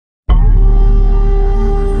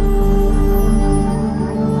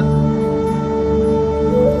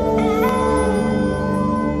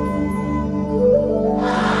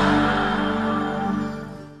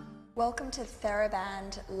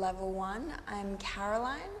I'm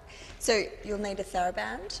Caroline. So you'll need a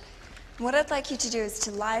Theraband. What I'd like you to do is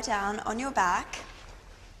to lie down on your back.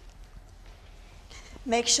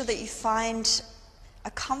 Make sure that you find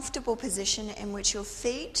a comfortable position in which your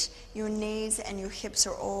feet, your knees and your hips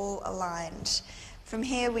are all aligned. From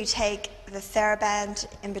here we take the Theraband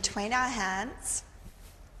in between our hands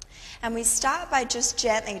and we start by just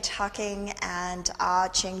gently tucking and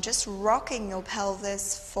arching, just rocking your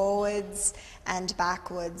pelvis forwards and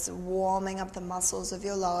backwards, warming up the muscles of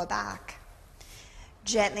your lower back.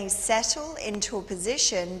 Gently settle into a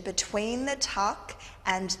position between the tuck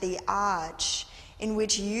and the arch, in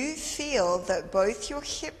which you feel that both your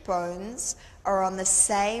hip bones are on the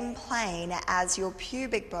same plane as your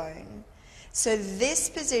pubic bone. So this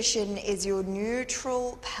position is your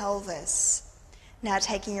neutral pelvis. Now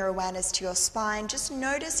taking your awareness to your spine, just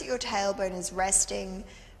notice that your tailbone is resting.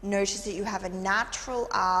 Notice that you have a natural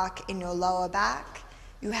arc in your lower back.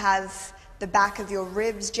 You have the back of your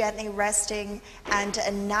ribs gently resting and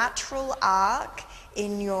a natural arc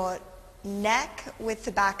in your neck with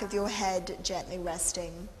the back of your head gently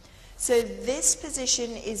resting. So this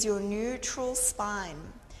position is your neutral spine.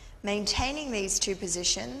 Maintaining these two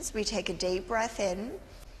positions, we take a deep breath in,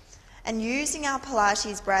 and using our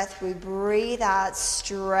Pilates breath, we breathe out,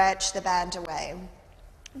 stretch the band away.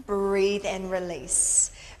 Breathe in,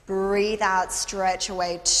 release. Breathe out, stretch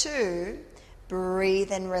away, 2.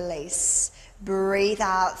 Breathe in, release. Breathe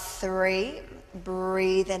out, 3.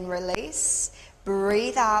 Breathe in, release.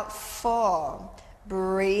 Breathe out, 4.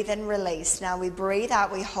 Breathe and release. Now we breathe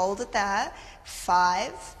out, we hold it there.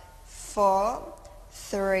 5, 4,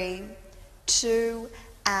 3, 2,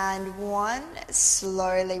 and 1.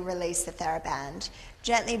 Slowly release the Theraband.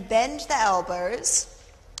 Gently bend the elbows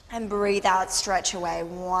and breathe out, stretch away.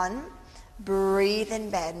 1. Breathe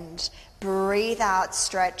and bend. Breathe out,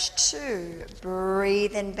 stretch. 2.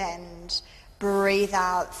 Breathe and bend. Breathe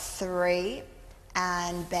out, 3,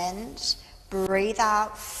 and bend. Breathe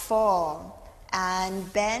out, 4,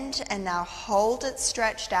 and bend, and now hold it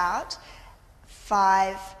stretched out.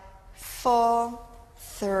 5, 4,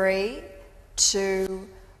 3, 2,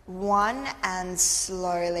 1, and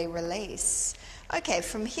slowly release. Okay,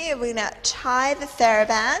 from here we're going to tie the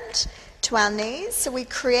Theraband to our knees, so we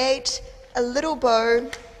create a little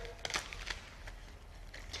bow.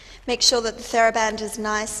 Make sure that the Theraband is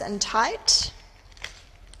nice and tight.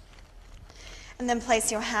 And then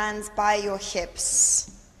place your hands by your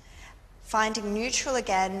hips. Finding neutral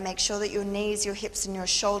again, make sure that your knees, your hips and your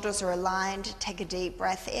shoulders are aligned. Take a deep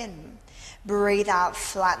breath in. Breathe out,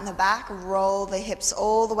 flatten the back, roll the hips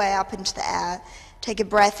all the way up into the air. Take a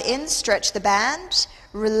breath in, stretch the band,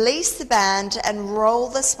 release the band and roll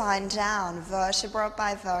the spine down, vertebra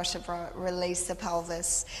by vertebra, release the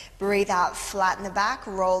pelvis. Breathe out, flatten the back,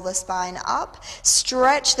 roll the spine up,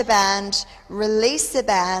 stretch the band, release the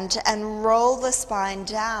band and roll the spine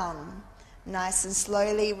down. Nice and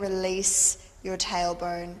slowly release your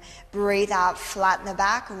tailbone. Breathe out, flatten the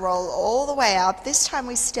back, roll all the way up. This time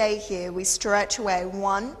we stay here, we stretch away.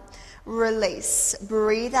 1, release.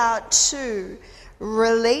 Breathe out, 2,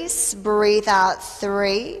 release. Breathe out,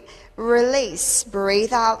 3, release.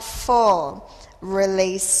 Breathe out, 4,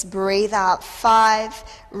 release. Breathe out, 5,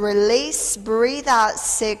 release. Breathe out,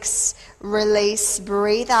 6, release.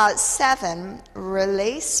 Breathe out, 7,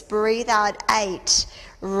 release. Breathe out, 8,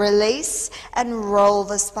 release, and roll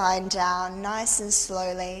the spine down nice and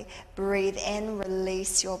slowly. Breathe in,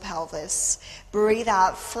 release your pelvis. Breathe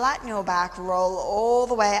out, flatten your back, roll all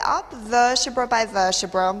the way up, vertebra by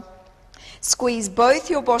vertebra. Squeeze both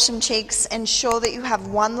your bottom cheeks. Ensure that you have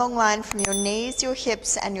one long line from your knees, your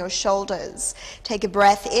hips, and your shoulders. Take a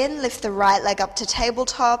breath in, lift the right leg up to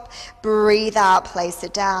tabletop. Breathe out, place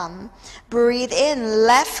it down. Breathe in,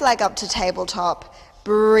 left leg up to tabletop.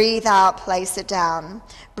 Breathe out, place it down.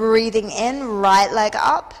 Breathing in, right leg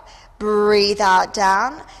up. Breathe out,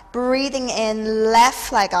 down. Breathing in,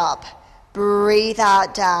 left leg up. Breathe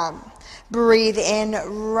out, down. Breathe in,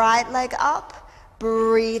 right leg up.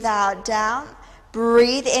 Breathe out, down.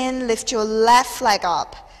 Breathe in, lift your left leg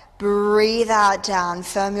up. Breathe out, down.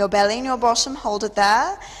 Firm your belly and your bottom, hold it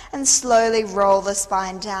there, and slowly roll the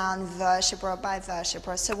spine down, vertebra by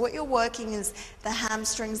vertebra. So what you're working is the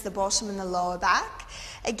hamstrings, the bottom and the lower back.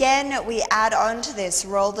 Again, we add on to this,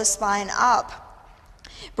 roll the spine up.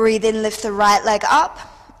 Breathe in, lift the right leg up.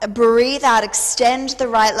 Breathe out, extend the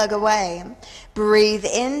right leg away. Breathe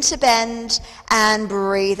in to bend, and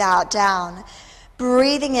breathe out, down.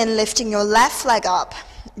 Breathing in, lifting your left leg up.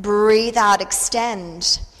 Breathe out,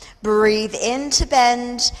 extend. Breathe in to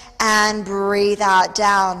bend and breathe out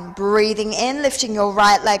down. Breathing in, lifting your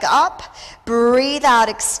right leg up. Breathe out,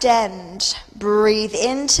 extend. Breathe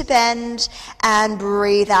in to bend and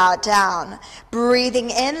breathe out down.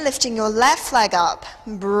 Breathing in, lifting your left leg up.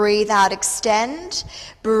 Breathe out, extend.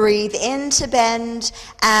 Breathe in to bend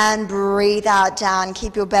and breathe out down.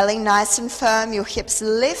 Keep your belly nice and firm, your hips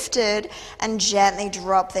lifted, and gently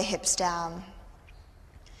drop the hips down.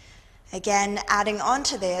 Again, adding on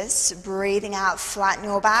to this, breathing out, flatten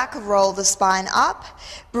your back, roll the spine up.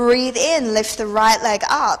 Breathe in, lift the right leg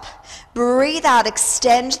up. Breathe out,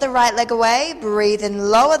 extend the right leg away. Breathe in,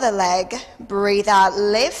 lower the leg. Breathe out,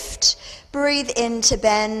 lift. Breathe in to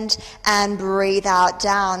bend and breathe out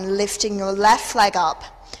down, lifting your left leg up.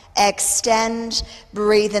 Extend,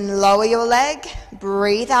 breathe in, lower your leg.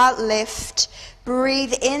 Breathe out, lift.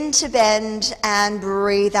 Breathe in to bend and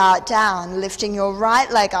breathe out down, lifting your right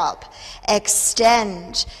leg up.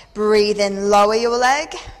 Extend, breathe in, lower your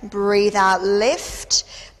leg. Breathe out, lift.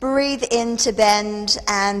 Breathe in to bend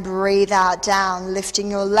and breathe out down, lifting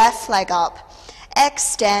your left leg up.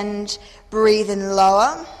 Extend, breathe in,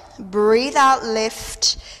 lower. Breathe out,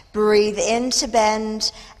 lift. Breathe in to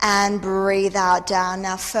bend and breathe out down.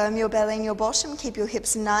 Now firm your belly and your bottom, keep your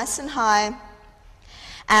hips nice and high.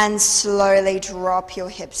 And slowly drop your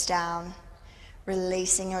hips down,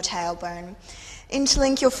 releasing your tailbone.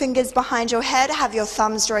 Interlink your fingers behind your head, have your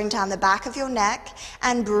thumbs drawing down the back of your neck,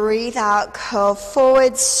 and breathe out, curl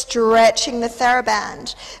forward, stretching the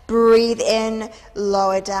Theraband. Breathe in,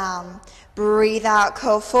 lower down. Breathe out,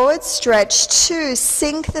 curl forward, stretch 2,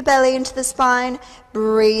 sink the belly into the spine,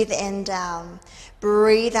 breathe in, down.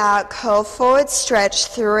 Breathe out, curl forward, stretch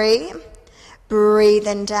 3, breathe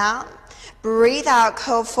in, down. Breathe out,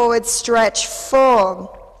 curl forward, stretch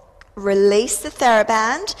 4. Release the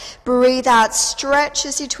Theraband. Breathe out, stretch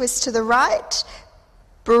as you twist to the right.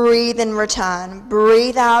 Breathe and return.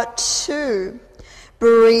 Breathe out, 2.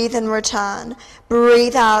 Breathe and return.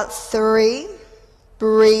 Breathe out, 3.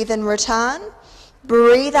 Breathe and return.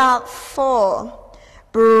 Breathe out, 4.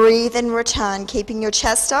 Breathe and return, keeping your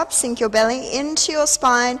chest up, sink your belly into your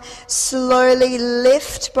spine, slowly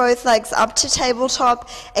lift both legs up to tabletop,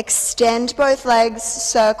 extend both legs,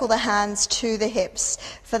 circle the hands to the hips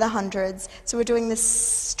for the hundreds. So we're doing this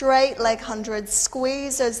straight leg hundreds,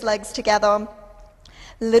 squeeze those legs together,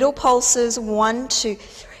 little pulses, 1, 2, 3,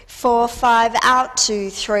 4, 5, out, 2,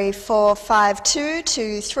 3, 4, 5, 2,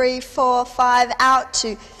 2, 3, 4, 5, out,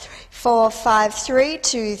 2, 4, 5, 3,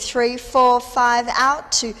 2, 3, 4, 5,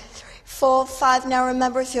 out, 2, 3, 4, 5. Now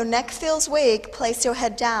remember, if your neck feels weak, place your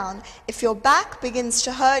head down. If your back begins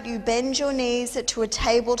to hurt, you bend your knees to a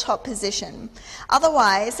tabletop position.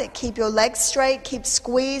 Otherwise, keep your legs straight, keep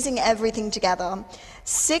squeezing everything together.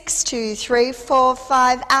 6, 2, 3, 4,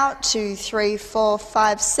 5, out, 2, 3, 4,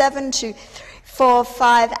 5, 7, 2, 3, 4,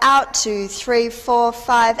 5, out, 2, 3, 4,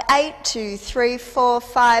 5, 8, 2, 3, 4,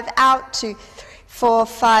 5, out, 2, 4,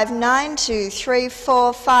 5, 9, 2, 3,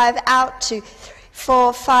 4, 5, out, 2, 3,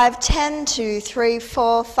 4, 5, 10, 2, 3,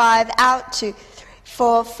 4, 5, out, 2, 3,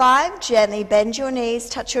 4, 5. Gently bend your knees,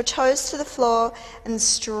 touch your toes to the floor, and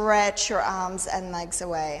stretch your arms and legs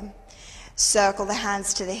away. Circle the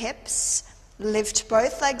hands to the hips. Lift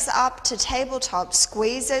both legs up to tabletop.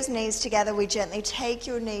 Squeeze those knees together. We gently take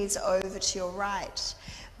your knees over to your right.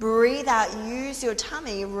 Breathe out, use your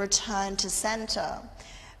tummy, return to center.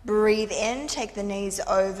 Breathe in, take the knees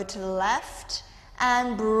over to the left,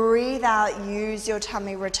 and breathe out, use your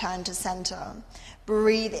tummy, return to center.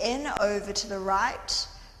 Breathe in, over to the right.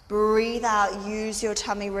 Breathe out, use your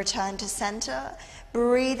tummy, return to center.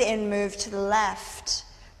 Breathe in, move to the left.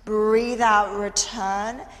 Breathe out,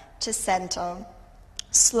 return to center.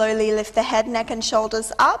 Slowly lift the head, neck, and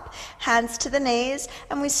shoulders up, hands to the knees,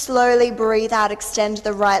 and we slowly breathe out, extend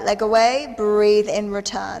the right leg away. Breathe in,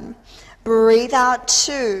 return. Breathe out,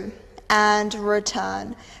 2, and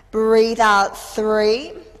return. Breathe out,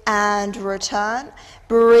 3, and return.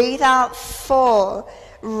 Breathe out, 4,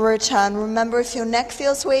 return. Remember, if your neck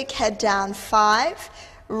feels weak, head down, 5,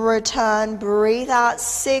 return. Breathe out,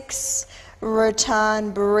 6,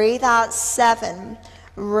 return. Breathe out, 7,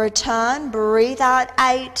 return. Breathe out,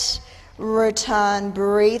 8, return.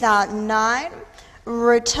 Breathe out, 9,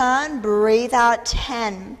 return. Breathe out,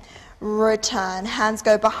 10, return. Hands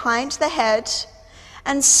go behind the head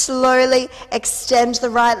and slowly extend the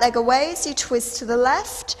right leg away as you twist to the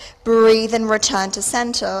left. Breathe and return to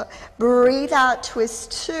center. Breathe out,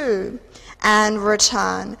 twist 2 and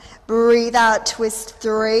return. Breathe out, twist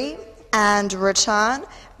 3 and return.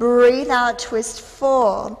 Breathe out, twist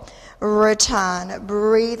 4, return.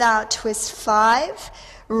 Breathe out, twist 5,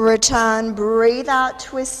 return. Breathe out,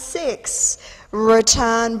 twist 6,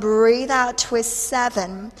 return, breathe out, twist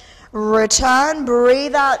 7, return,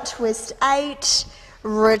 breathe out, twist 8,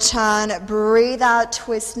 return, breathe out,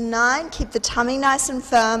 twist 9, keep the tummy nice and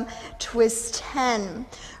firm, twist 10,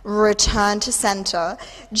 return to center,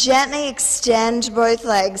 gently extend both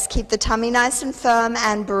legs, keep the tummy nice and firm,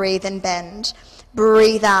 and breathe and bend.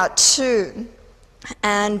 Breathe out 2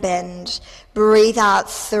 and bend, breathe out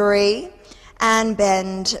 3 and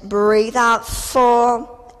bend, breathe out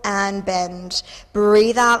 4 and bend,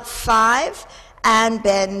 breathe out 5 and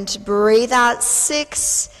bend, breathe out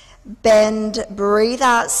 6, bend, breathe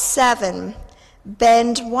out 7,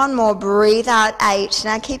 bend one more, breathe out 8.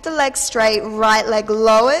 Now keep the legs straight, right leg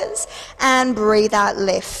lowers, and breathe out,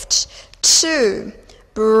 lift. 2,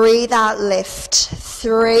 breathe out, lift.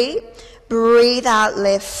 3, breathe out,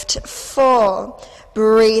 lift. 4,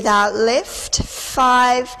 breathe out, lift.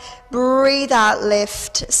 5, breathe out,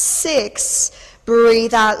 lift. 6,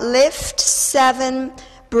 breathe out, lift. 7,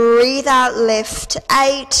 breathe out, lift.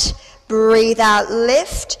 8, breathe out,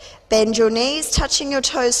 lift. Bend your knees, touching your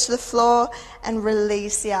toes to the floor, and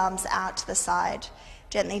release the arms out to the side.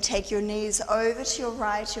 Gently take your knees over to your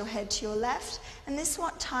right, your head to your left, and this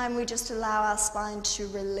time we just allow our spine to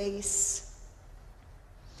release.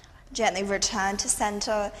 Gently return to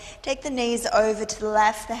center. Take the knees over to the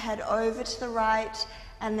left, the head over to the right,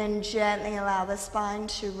 and then gently allow the spine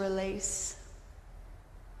to release.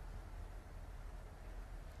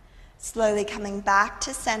 Slowly coming back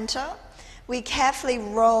to center, we carefully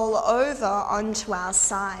roll over onto our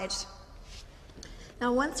side.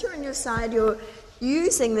 Now once you're on your side, you're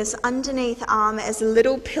using this underneath arm as a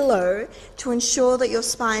little pillow to ensure that your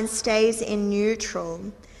spine stays in neutral.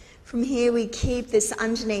 From here we keep this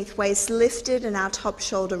underneath waist lifted and our top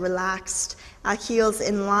shoulder relaxed, our heels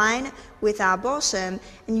in line with our bottom,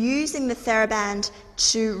 and using the Theraband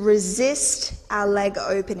to resist our leg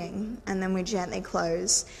opening, and then we gently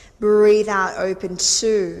close. Breathe out, open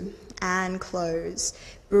 2 and close.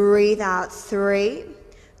 Breathe out 3,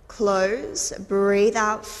 close. Breathe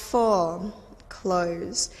out 4,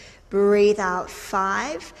 close. Breathe out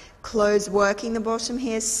 5, close, working the bottom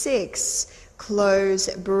here. 6, close.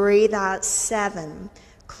 Breathe out 7,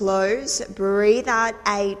 close. Breathe out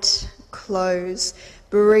 8, close.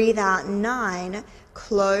 Breathe out 9,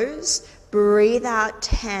 close. Breathe out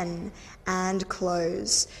 10 and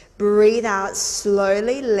close. Breathe out,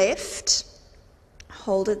 slowly lift.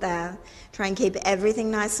 Hold it there. Try and keep everything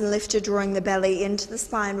nice and lifted, drawing the belly into the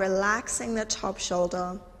spine, relaxing the top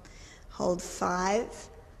shoulder. Hold 5,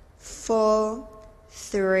 4,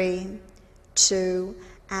 3, 2,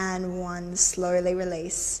 and 1. Slowly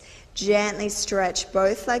release. Gently stretch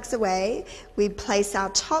both legs away. We place our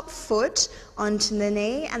top foot onto the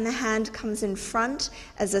knee and the hand comes in front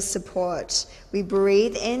as a support. We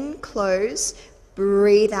breathe in, close,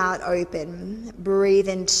 breathe out, open. Breathe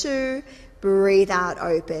in 2, breathe out,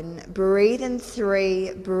 open. Breathe in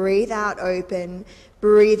 3, breathe out, open.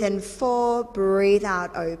 Breathe in 4, breathe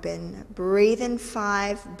out, open. Breathe in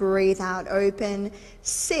 5, breathe out, open.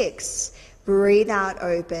 6, breathe out,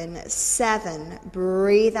 open. 7,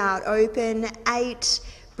 breathe out, open. 8,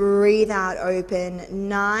 breathe out, open.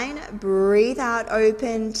 9, breathe out,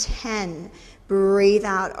 open. 10, breathe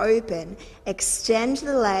out, open. Extend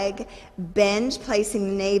the leg, bend, placing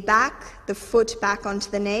the knee back, the foot back onto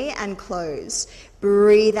the knee, and close.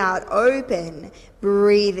 Breathe out, open.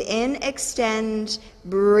 Breathe in, extend.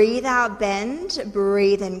 Breathe out, bend.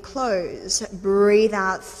 Breathe in, close. Breathe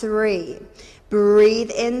out, 3.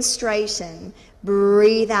 Breathe in, straighten.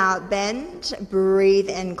 Breathe out, bend. Breathe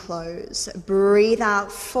in, close. Breathe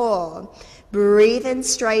out, 4. Breathe in,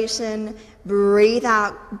 straighten. Breathe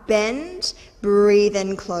out, bend. Breathe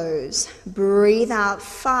in, close. Breathe out,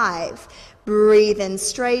 5. Breathe in,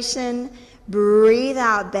 straighten. Breathe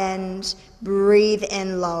out, bend. Breathe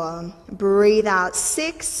in, lower. Breathe out,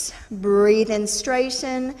 6. Breathe in,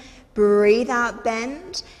 straighten. Breathe out,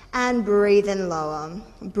 bend. And breathe in, lower.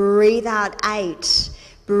 Breathe out, 8.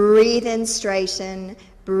 Breathe in, straighten.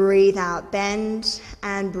 Breathe out, bend.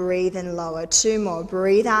 And breathe in, lower. 2 more.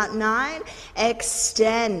 Breathe out, 9.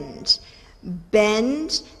 Extend.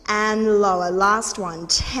 Bend and lower. Last one.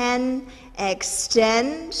 10.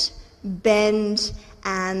 Extend, bend,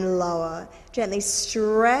 and lower. Gently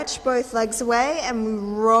stretch both legs away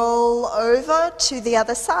and roll over to the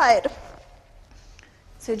other side.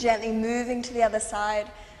 So gently moving to the other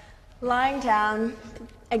side, lying down.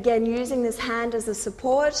 Again, using this hand as a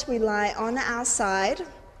support, we lie on our side.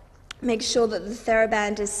 Make sure that the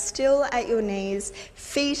Theraband is still at your knees,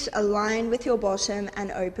 feet aligned with your bottom,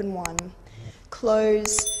 and open 1.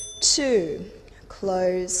 Close 2,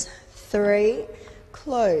 close 3,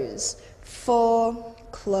 close 4,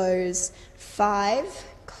 close, 5,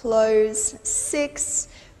 close, 6,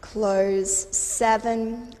 close,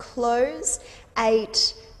 7, close,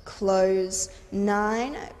 8, close,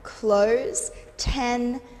 9, close,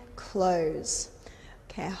 10, close.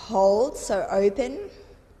 Okay, hold, so open,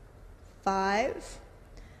 5,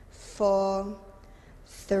 4,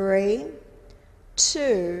 3,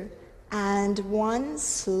 2, and 1,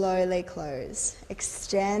 slowly close.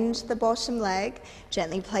 Extend the bottom leg,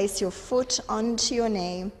 gently place your foot onto your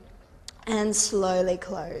knee, and slowly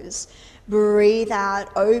close. Breathe out,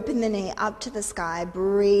 open the knee up to the sky,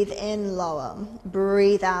 breathe in, lower.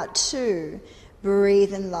 Breathe out, 2,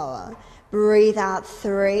 breathe in, lower. Breathe out,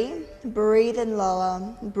 3, breathe in,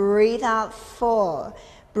 lower. Breathe out, 4,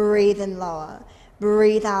 breathe in, lower.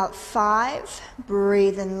 Breathe out, 5,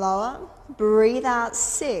 breathe in, lower. Breathe out,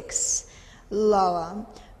 6, lower.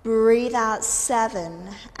 Breathe out, 7,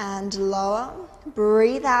 and lower.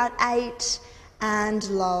 Breathe out, 8, and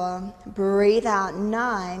lower. Breathe out,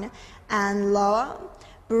 9, and lower.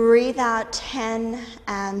 Breathe out, 10,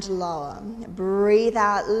 and lower. Breathe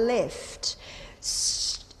out, lift.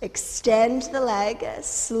 Extend the leg,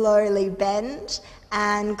 slowly bend,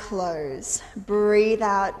 and close. Breathe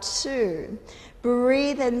out, 2.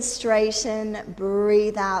 Breathe in, straighten,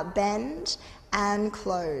 breathe out, bend, and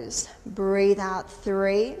close. Breathe out,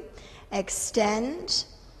 3, extend,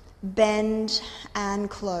 bend, and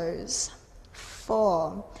close.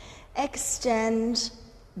 4, extend,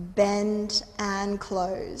 bend, and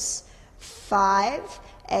close. 5,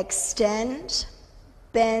 extend,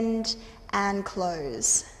 bend, and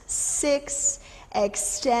close. 6,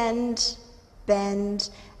 extend, bend,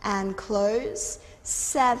 and close.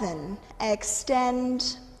 7,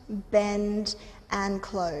 extend, bend, and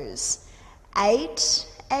close. 8,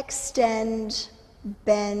 extend,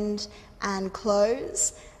 bend, and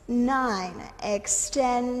close. 9,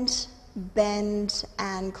 extend, bend,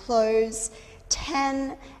 and close.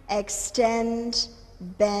 10, extend,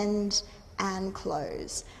 bend, and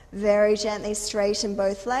close. Very gently straighten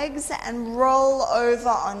both legs and roll over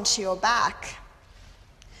onto your back.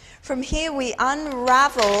 From here we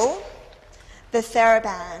unravel the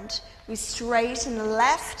Theraband. We straighten the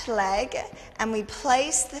left leg and we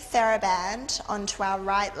place the Theraband onto our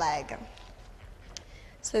right leg.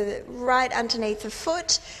 So right underneath the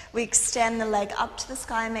foot, we extend the leg up to the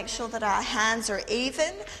sky and make sure that our hands are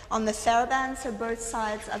even on the Theraband so both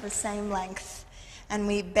sides are the same length. And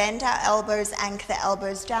we bend our elbows, anchor the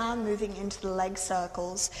elbows down, moving into the leg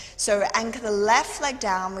circles. So anchor the left leg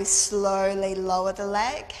down, we slowly lower the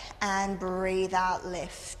leg and breathe out,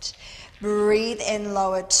 lift. Breathe in,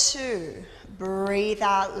 lower, 2. Breathe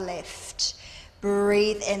out, lift.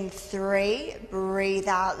 Breathe in, 3. Breathe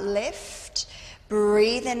out, lift.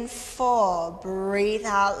 Breathe in, 4. Breathe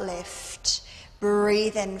out, lift.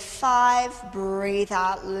 Breathe in, 5. Breathe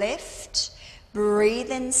out, lift.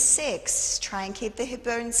 Breathe in, 6. Try and keep the hip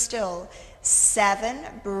bones still. 7.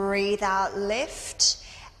 Breathe out, lift.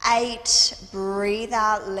 8. Breathe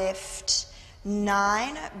out, lift.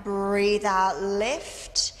 9. Breathe out,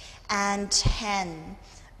 lift. And 10.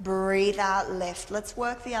 Breathe out, lift. Let's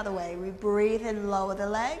work the other way. We breathe in, lower the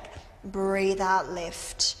leg. Breathe out,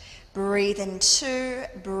 lift. Breathe in, 2.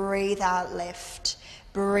 Breathe out, lift.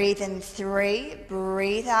 Breathe in, 3.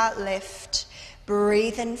 Breathe out, lift.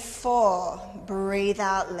 Breathe in, 4. Breathe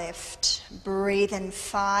out, lift. Breathe in,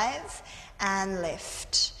 5. And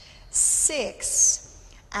lift. 6.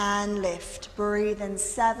 And lift. Breathe in,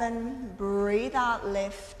 7. Breathe out,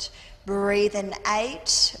 lift. Breathe in,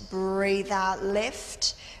 8, breathe out,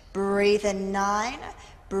 lift. Breathe in, 9,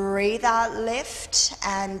 breathe out, lift.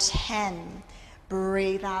 And 10,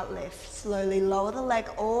 breathe out, lift. Slowly lower the leg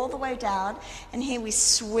all the way down. And here we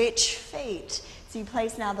switch feet. So you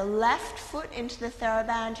place now the left foot into the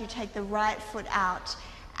Theraband, you take the right foot out.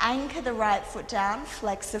 Anchor the right foot down,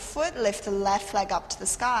 flex the foot, lift the left leg up to the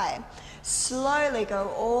sky. Slowly go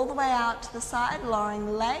all the way out to the side, lowering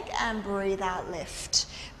the leg, and breathe out, lift.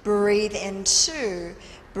 Breathe in, 2,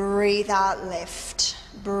 breathe out, lift.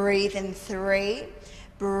 Breathe in, 3,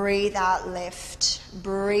 breathe out, lift.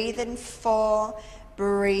 Breathe in, 4,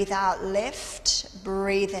 breathe out, lift.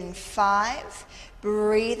 Breathe in, 5,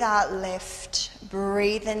 breathe out, lift.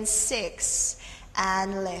 Breathe in, 6,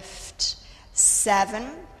 and lift. 7,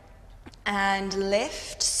 and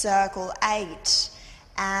lift. Circle 8,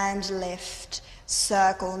 and lift.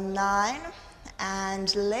 Circle 9,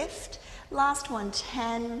 and lift. Last one,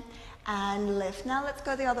 10, and lift. Now let's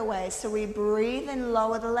go the other way. So we breathe in,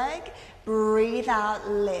 lower the leg, breathe out,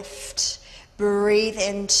 lift. Breathe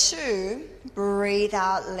in, 2, breathe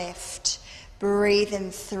out, lift. Breathe in,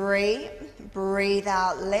 3, breathe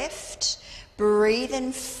out, lift. Breathe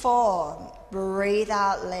in 4, breathe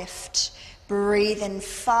out, lift. Breathe in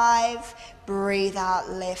 5, breathe out,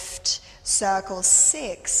 lift. Circle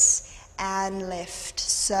 6 and lift.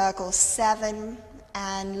 Circle 7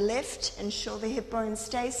 and lift. Ensure the hip bones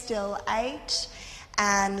stay still. 8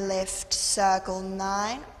 and lift. Circle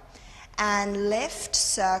 9 and lift.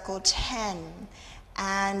 Circle 10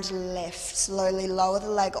 and lift. Slowly lower the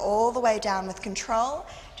leg all the way down with control.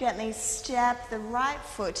 Gently step the right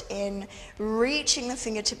foot in, reaching the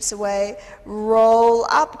fingertips away, roll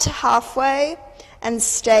up to halfway and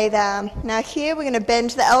stay there. Now here we're going to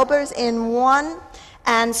bend the elbows in 1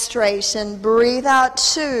 and straighten. Breathe out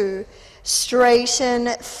 2, straighten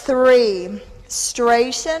 3,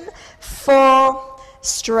 straighten 4,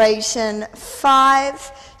 straighten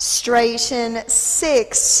 5, straighten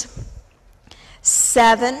 6,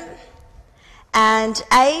 7 and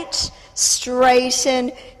 8,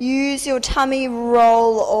 straighten, use your tummy,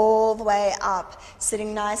 roll all the way up,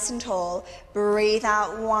 sitting nice and tall. Breathe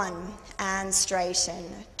out 1 and straighten,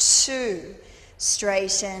 2,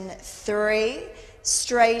 straighten 3,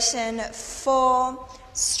 straighten 4,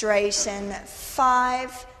 straighten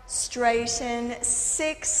 5, straighten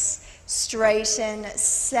 6, straighten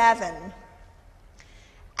 7,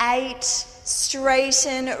 8,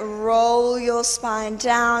 straighten, roll your spine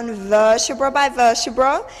down, vertebra by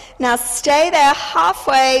vertebra. Now stay there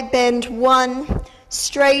halfway, bend 1,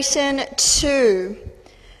 straighten 2,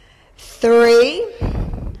 3,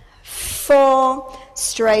 4,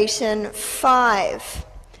 straighten 5,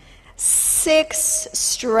 6,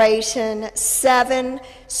 straighten 7,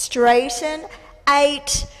 straighten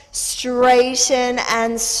 8, straighten,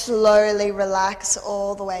 and slowly relax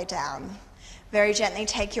all the way down. Very gently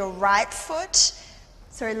take your left foot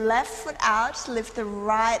out, lift the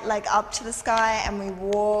right leg up to the sky, and we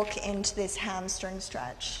walk into this hamstring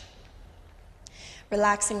stretch.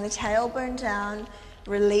 Relaxing the tailbone down,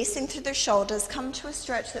 releasing through the shoulders, come to a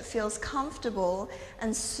stretch that feels comfortable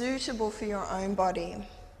and suitable for your own body.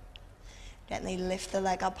 Gently lift the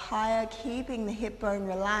leg up higher, keeping the hip bone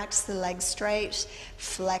relaxed, the leg straight,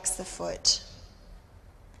 flex the foot.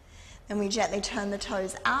 Then we gently turn the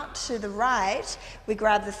toes out to the right. We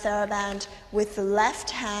grab the Theraband with the left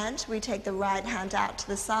hand. We take the right hand out to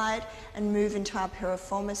the side and move into our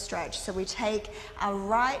piriformis stretch. So we take our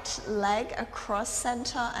right leg across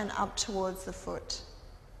center and up towards the foot,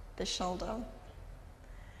 the shoulder.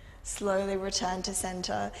 Slowly return to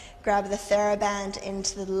center. Grab the Theraband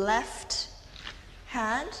into the left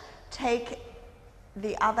hand. Take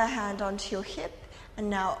the other hand onto your hip. And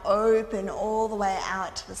now open all the way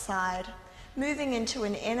out to the side, moving into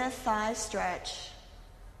an inner thigh stretch.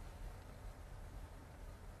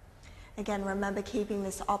 Again, remember keeping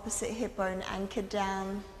this opposite hip bone anchored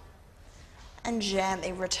down, and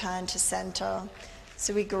gently return to center.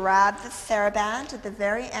 So we grab the Theraband at the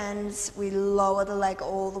very ends, we lower the leg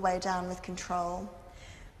all the way down with control.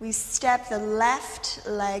 We step the left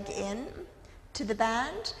leg in to the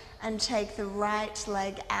band and take the right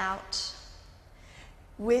leg out.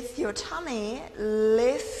 With your tummy,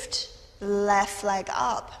 lift the left leg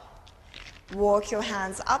up. Walk your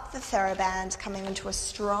hands up the Theraband, coming into a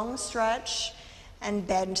strong stretch, and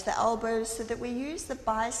bend the elbows so that we use the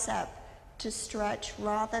bicep to stretch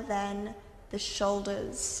rather than the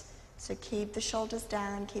shoulders. So keep the shoulders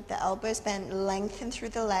down, keep the elbows bent, lengthen through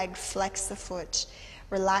the leg, flex the foot.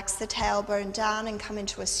 Relax the tailbone down and come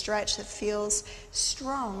into a stretch that feels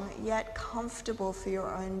strong yet comfortable for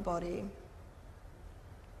your own body.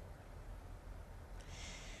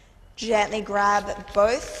 Gently grab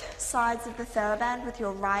both sides of the Theraband with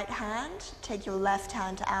your right hand. Take your left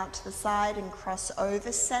hand out to the side and cross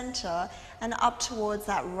over center and up towards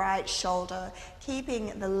that right shoulder,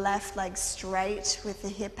 keeping the left leg straight with the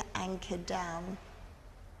hip anchored down.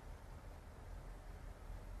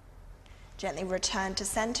 Gently return to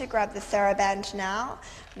center. Grab the Theraband now.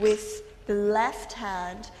 With the left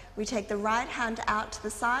hand, we take the right hand out to the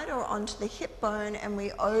side or onto the hip bone and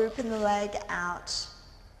we open the leg out.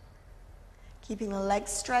 Keeping the leg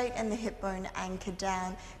straight and the hip bone anchored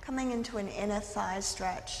down, coming into an inner thigh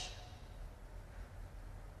stretch.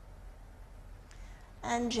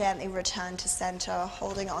 And gently return to center,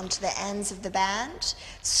 holding onto the ends of the band.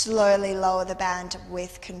 Slowly lower the band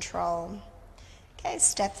with control. Okay,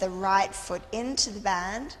 step the right foot into the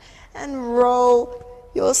band and roll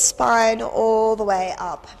your spine all the way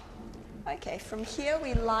up. Okay, from here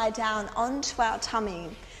we lie down onto our tummy.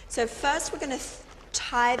 So first we're going to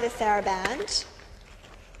tie the Theraband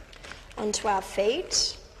onto our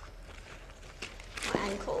feet, our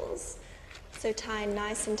ankles. So tie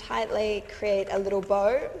nice and tightly, create a little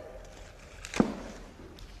bow.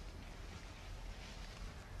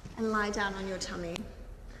 and lie down on your tummy.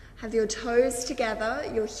 Have your toes together,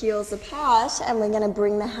 your heels apart, and we're going to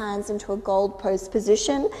bring the hands into a goalpost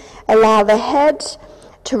position. Allow the head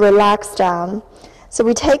to relax down. So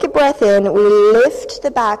we take a breath in, we lift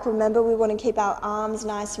the back. Remember, we want to keep our arms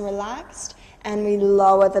nice and relaxed, and we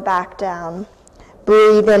lower the back down.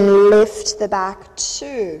 Breathe in, lift the back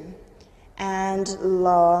 2, and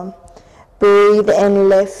lower. Breathe in,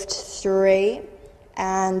 lift 3,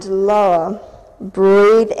 and lower.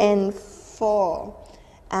 Breathe in 4,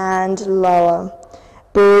 and lower.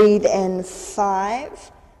 Breathe in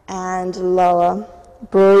 5, and lower.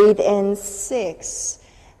 Breathe in 6,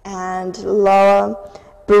 and lower.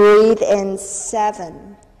 Breathe in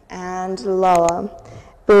 7, and lower.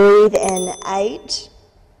 Breathe in 8,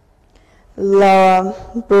 lower.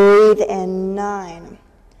 Breathe in 9,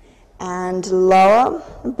 and lower.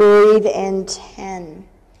 Breathe in 10,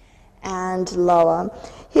 and lower.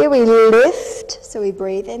 Here we lift, so we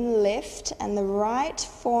breathe in, lift, and the right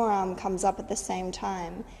forearm comes up at the same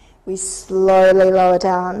time. We slowly lower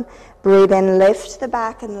down. Breathe in, lift the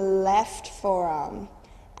back and the left forearm,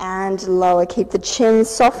 and lower. Keep the chin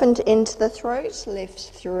softened into the throat. Lift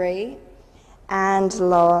 3, and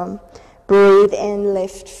lower. Breathe in,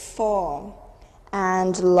 lift 4,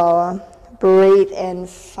 and lower. Breathe in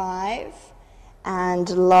 5, and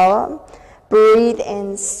lower. Breathe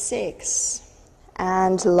in 6,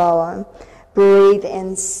 and lower. Breathe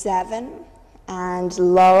in 7, and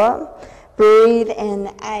lower. Breathe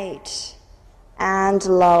in 8, and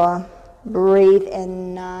lower. Breathe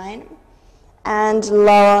in 9, and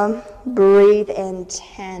lower. Breathe in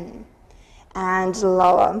 10, and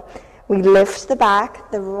lower. We lift the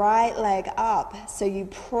back, the right leg up, so you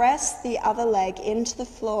press the other leg into the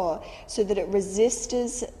floor so that it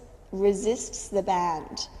resists the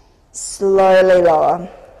band. Slowly lower.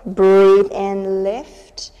 Breathe in,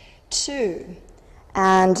 lift 2,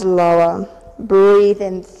 and lower. Breathe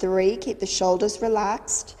in 3, keep the shoulders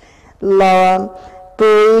relaxed. Lower.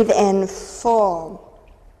 Breathe in 4,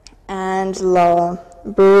 and lower.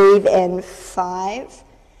 Breathe in 5,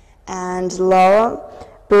 and lower.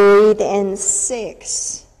 Breathe in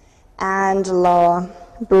 6, and lower.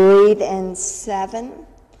 Breathe in 7,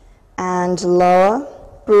 and lower.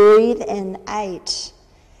 Breathe in 8,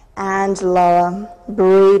 and lower.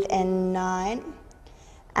 Breathe in 9,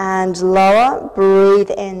 and lower.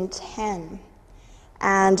 Breathe in 10,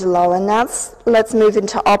 and lower. Now let's move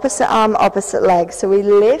into opposite arm, opposite leg. So we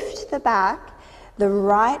lift the back, the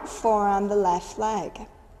right forearm, the left leg.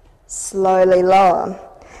 Slowly lower.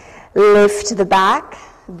 Lift the back,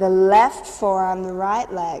 the left forearm, the right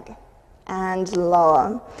leg, and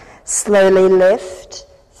lower. Slowly lift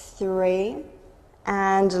 3,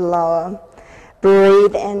 and lower.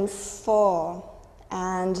 Breathe in 4,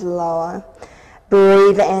 and lower.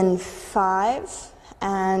 Breathe in 5,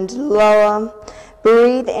 and lower.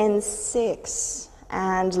 Breathe in 6,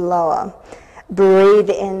 and lower. Breathe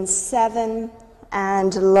in 7,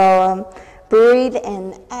 and lower. Breathe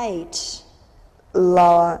in 8,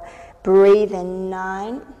 lower. Breathe in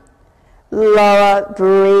 9, lower.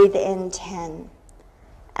 Breathe in 10,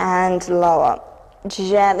 and lower.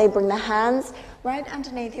 Gently bring the hands right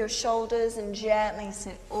underneath your shoulders and gently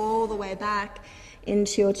sit all the way back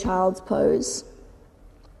into your child's pose.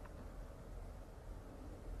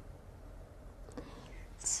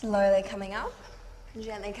 Slowly coming up,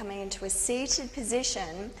 gently coming into a seated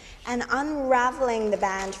position and unraveling the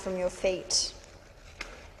band from your feet.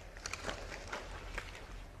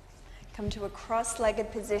 Come to a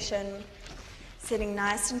cross-legged position, sitting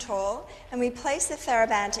nice and tall, and we place the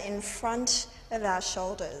Theraband in front of our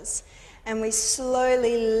shoulders. And we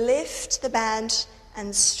slowly lift the band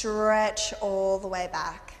and stretch all the way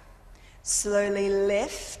back. Slowly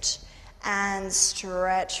lift and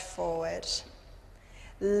stretch forward.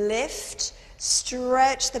 Lift,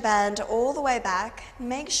 stretch the band all the way back.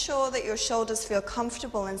 Make sure that your shoulders feel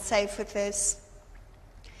comfortable and safe with this.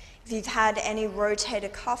 If you've had any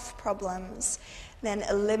rotator cuff problems, then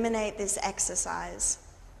eliminate this exercise.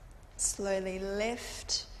 Slowly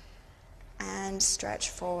lift and stretch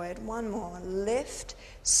forward. One more. Lift,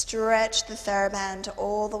 stretch the Theraband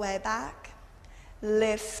all the way back.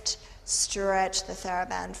 Lift, stretch the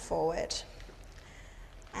Theraband forward.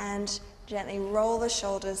 And gently roll the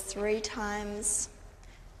shoulders 3 times.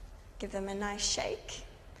 Give them a nice shake.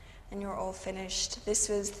 And you're all finished. This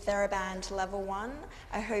was Theraband level 1.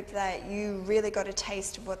 I hope that you really got a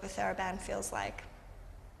taste of what the Theraband feels like.